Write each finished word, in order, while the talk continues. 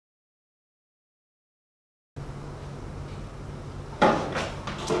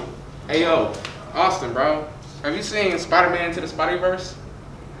Hey yo, Austin, bro. Have you seen Spider-Man Into the Spider-Verse?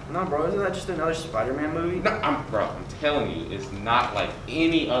 No, bro, isn't that just another Spider-Man movie? No, I'm telling you, it's not like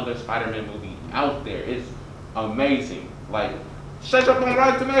any other Spider-Man movie out there. It's amazing. Like, shut up on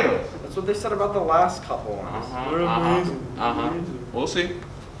Rotten Tomatoes. That's what they said about the last couple ones. We'll see.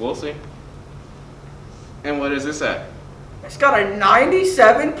 We'll see. And what is this at? It's got a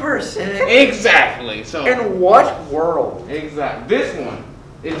 97%. Exactly. So. In what world? Exactly. This one,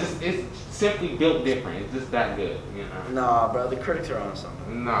 it's simply built different. It's just that good, you know. Nah, bro, the critics are on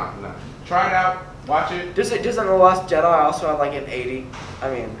something. Nah. Try it out. Watch it. Doesn't The Last Jedi also have like an 80?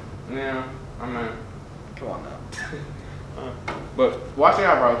 I mean. Yeah. I mean. Come on now. But watch it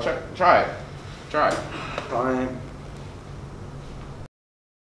out, bro. Try it. Try it. Fine.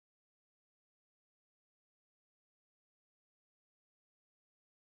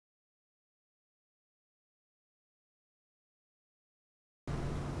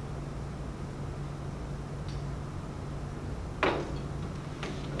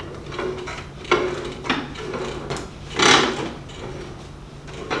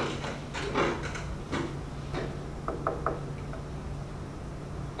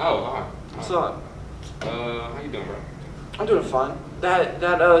 Oh, hi. What's up? How you doing, bro? I'm doing fine.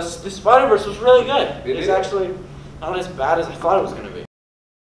 The Spider-Verse was really good. It It's is? actually not as bad as I thought it was gonna